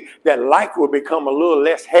see that life will become a little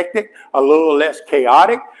less hectic, a little less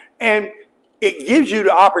chaotic, and it gives you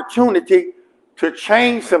the opportunity to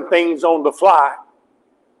change some things on the fly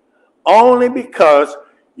only because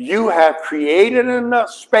you have created enough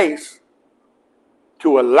space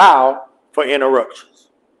to allow for interruptions.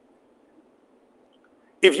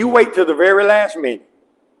 If you wait till the very last minute,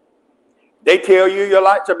 they tell you your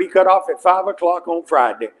lights will be cut off at 5 o'clock on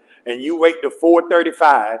Friday, and you wait till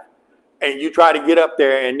 4:35, and you try to get up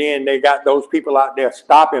there, and then they got those people out there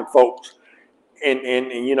stopping folks and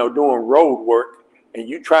doing road work, and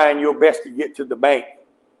you trying your best to get to the bank.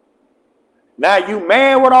 Now you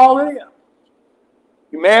mad with all of them.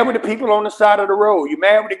 You mad with the people on the side of the road. You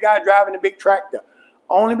mad with the guy driving the big tractor.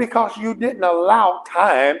 Only because you didn't allow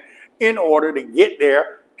time in order to get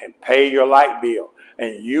there and pay your light bill.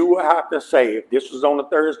 And you will have to say, if this was on a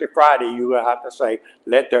Thursday, Friday, you will have to say,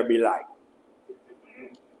 let there be light.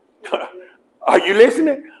 Are you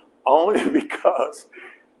listening? Only because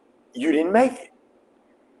you didn't make it.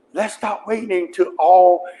 Let's stop waiting until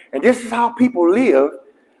all, and this is how people live.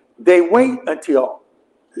 They wait until,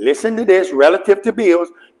 listen to this, relative to bills,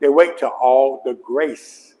 they wait till all the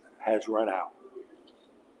grace has run out.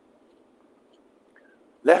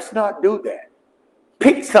 Let's not do that.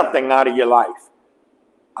 Pick something out of your life.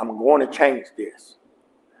 I'm going to change this.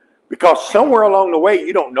 Because somewhere along the way,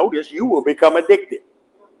 you don't notice, you will become addicted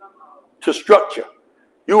to structure.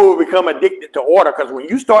 You will become addicted to order, because when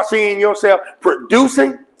you start seeing yourself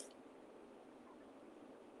producing,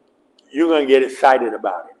 you're going to get excited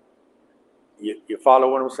about it. You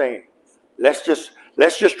follow what I'm saying? Let's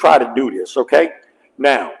just try to do this, okay?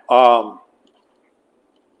 Now, I'm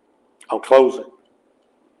closing.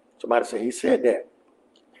 Somebody said, he said that.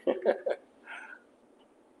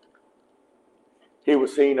 He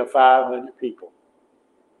was seeing 500 people.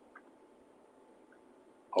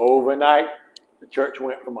 Overnight, the church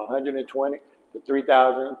went from 120 to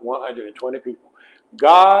 3,120 people.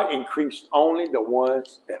 God increased only the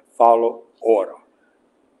ones that follow order.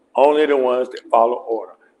 Only the ones that follow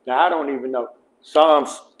order. Now, I don't even know.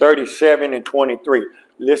 Psalms 37 and 23.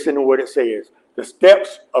 Listen to what it says. The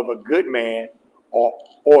steps of a good man are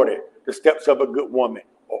ordered. The steps of a good woman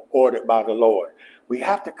are ordered by the Lord. We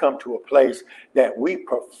have to come to a place that we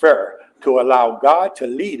prefer to allow God to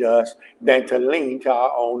lead us than to lean to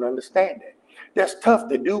our own understanding. That's tough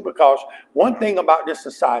to do, because one thing about this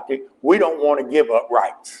society, we don't want to give up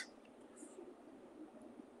rights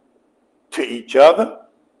to each other.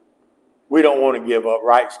 We don't want to give up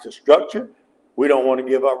rights to structure. We don't want to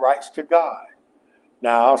give up rights to God.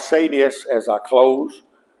 Now, I'll say this as I close.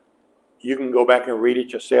 You can go back and read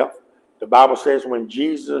it yourself. The Bible says when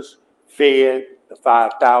Jesus fed the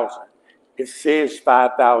 5,000, it says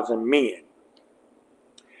 5,000 men.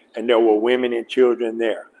 And there were women and children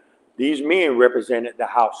there. These men represented the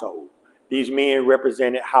household. These men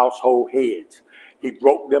represented household heads. He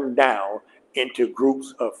broke them down into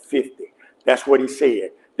groups of 50. That's what he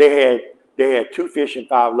said. They had 2 fish and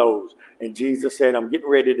 5 loaves. And Jesus said, I'm getting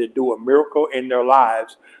ready to do a miracle in their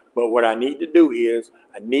lives. But what I need to do is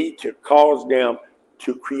I need to cause them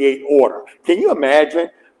to create order. Can you imagine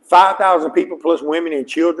 5,000 people plus women and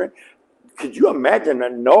children? Could you imagine the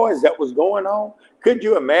noise that was going on? Could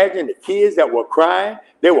you imagine the kids that were crying?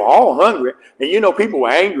 They were all hungry. And people were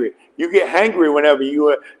angry. You get hangry whenever you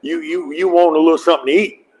want a little something to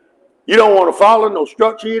eat. You don't want to follow no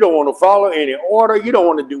structure. You don't want to follow any order. You don't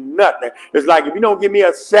want to do nothing. It's like, if you don't give me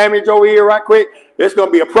a sandwich over here right quick, it's going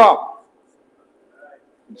to be a problem.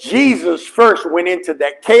 Jesus first went into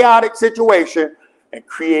that chaotic situation and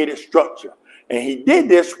created structure. And he did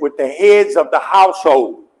this with the heads of the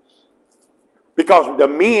household, because the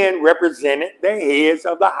men represented the heads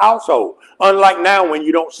of the household. Unlike now, when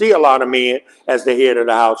you don't see a lot of men as the head of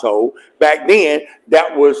the household, back then,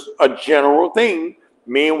 that was a general thing.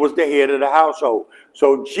 Men was the head of the household.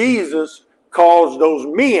 So Jesus caused those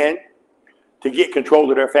men to get control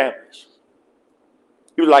of their families.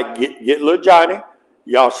 He was like, get little Johnny.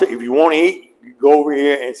 Y'all sit, if you want to eat, you go over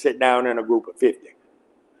here and sit down in a group of 50.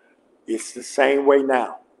 It's the same way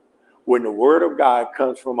now. When the word of God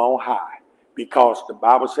comes from on high, because the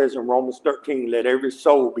Bible says in Romans 13, let every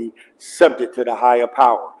soul be subject to the higher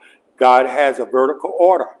power. God has a vertical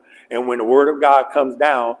order. And when the word of God comes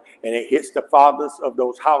down and it hits the fathers of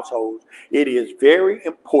those households, it is very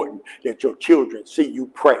important that your children see you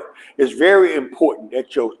pray. It's very important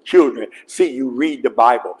that your children see you read the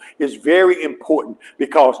Bible. It's very important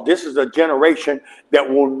because this is a generation that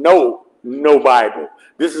will know no Bible.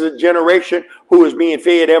 This is a generation who is being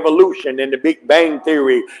fed evolution and the Big Bang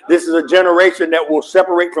Theory. This is a generation that will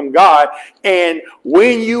separate from God. And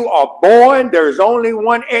when you are born, there's only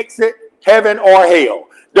one exit, heaven or hell.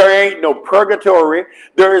 There ain't no purgatory.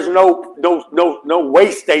 There is no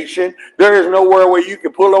way station. There is nowhere where you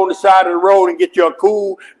can pull on the side of the road and get your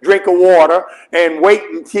cool drink of water and wait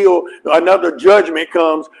until another judgment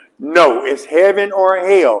comes. No, it's heaven or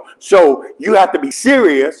hell. So you have to be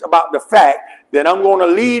serious about the fact that I'm going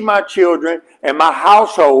to lead my children and my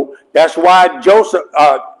household. That's why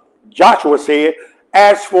Joshua said,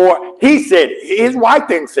 as for, he said, his wife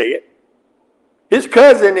didn't say it. His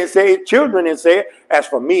cousin didn't say it, his children didn't say it. As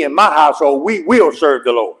for me and my household, we will serve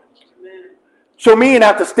the Lord. Amen. So men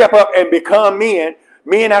have to step up and become men.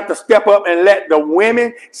 Men have to step up and let the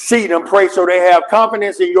women see them pray so they have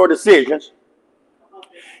confidence in your decisions.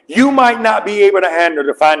 You might not be able to handle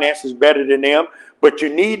the finances better than them, but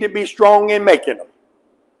you need to be strong in making them.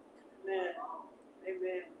 Amen.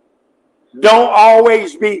 Amen. Don't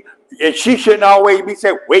always be, and she shouldn't always be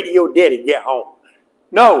saying, wait till your daddy get home.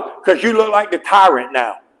 No, because you look like the tyrant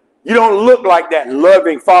now. You don't look like that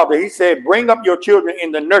loving father. He said, bring up your children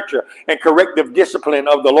in the nurture and corrective discipline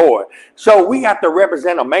of the Lord. So we have to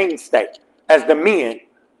represent a mainstay as the men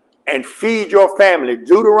and feed your family.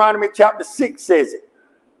 Deuteronomy chapter 6 says it,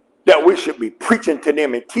 that we should be preaching to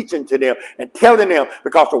them and teaching to them and telling them,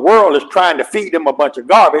 because the world is trying to feed them a bunch of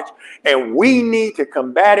garbage, and we need to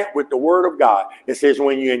combat it with the word of God. It says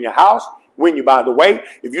when you're in your house, when you, by the way,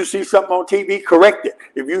 if you see something on TV, correct it.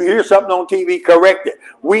 If you hear something on TV, correct it.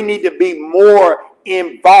 We need to be more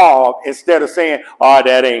involved instead of saying, oh,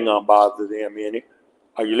 that ain't going to bother them any.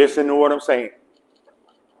 Are you listening to what I'm saying?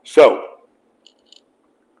 So,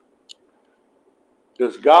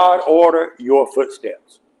 does God order your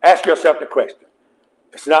footsteps? Ask yourself the question.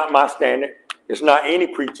 It's not my standard. It's not any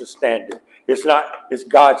preacher's standard. It's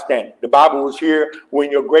God's standard. The Bible was here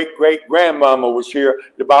when your great-great-grandmama was here.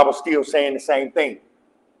 The Bible's still saying the same thing.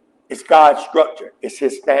 It's God's structure. It's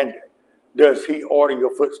his standard. Does he order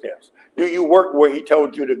your footsteps? Do you work where he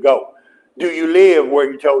told you to go? Do you live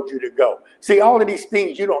where he told you to go? See, all of these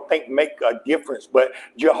things you don't think make a difference, but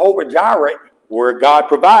Jehovah Jireh, where God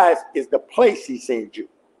provides, is the place he sends you.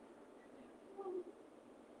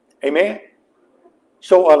 Amen?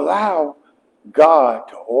 So allow God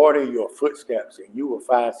to order your footsteps and you will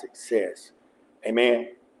find success. Amen?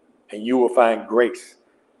 And you will find grace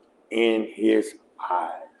in his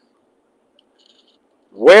eyes.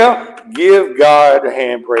 Well, give God a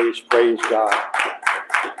hand praise. Praise God.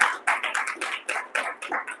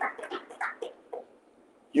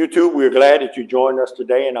 YouTube, we're glad that you joined us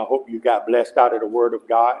today, and I hope you got blessed out of the word of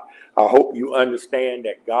God. I hope you understand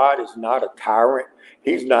that God is not a tyrant.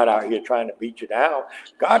 He's not out here trying to beat you down.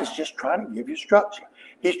 God is just trying to give you structure.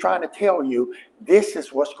 He's trying to tell you this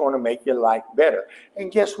is what's going to make your life better.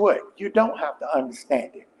 And guess what? You don't have to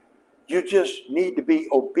understand it. You just need to be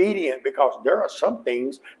obedient, because there are some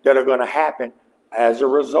things that are going to happen as a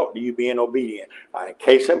result of you being obedient.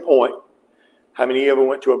 Case in point, how many of you ever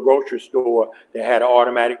went to a grocery store that had an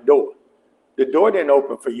automatic door? The door didn't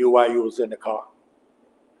open for you while you was in the car.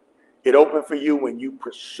 It opened for you when you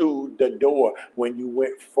pursued the door, when you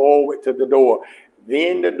went forward to the door.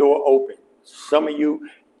 Then the door opened. Some of you,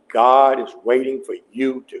 God is waiting for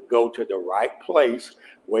you to go to the right place,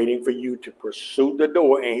 waiting for you to pursue the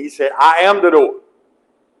door. And he said, I am the door.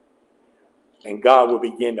 And God will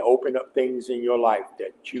begin to open up things in your life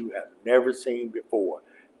that you have never seen before,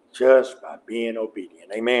 just by being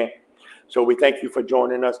obedient. Amen. So we thank you for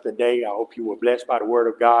joining us today. I hope you were blessed by the word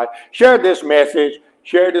of God. Share this message.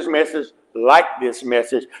 Share this message. Like this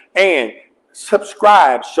message. And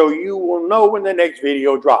subscribe so you will know when the next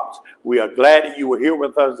video drops. We are glad that you were here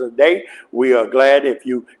with us today. We are glad if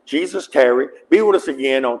you, Jesus tarry, be with us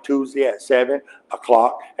again on Tuesday at 7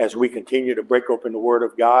 o'clock as we continue to break open the Word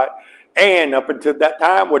of God. And up until that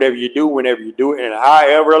time, whatever you do, whenever you do it, and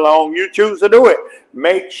however long you choose to do it,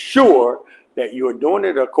 make sure that you are doing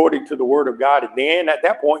it according to the Word of God. And then at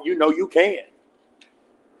that point, you know you can.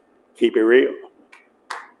 Keep it real.